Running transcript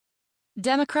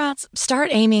Democrats, Start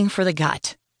Aiming for the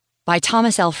Gut by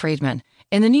Thomas L. Friedman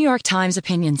in the New York Times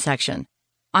opinion section.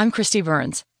 I'm Christy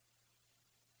Burns.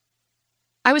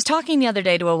 I was talking the other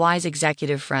day to a wise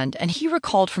executive friend, and he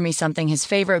recalled for me something his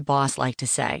favorite boss liked to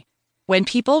say. When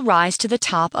people rise to the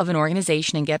top of an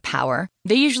organization and get power,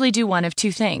 they usually do one of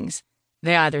two things.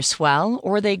 They either swell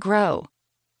or they grow.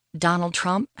 Donald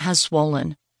Trump has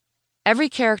swollen. Every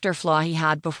character flaw he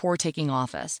had before taking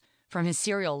office, from his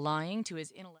serial lying to his intellect.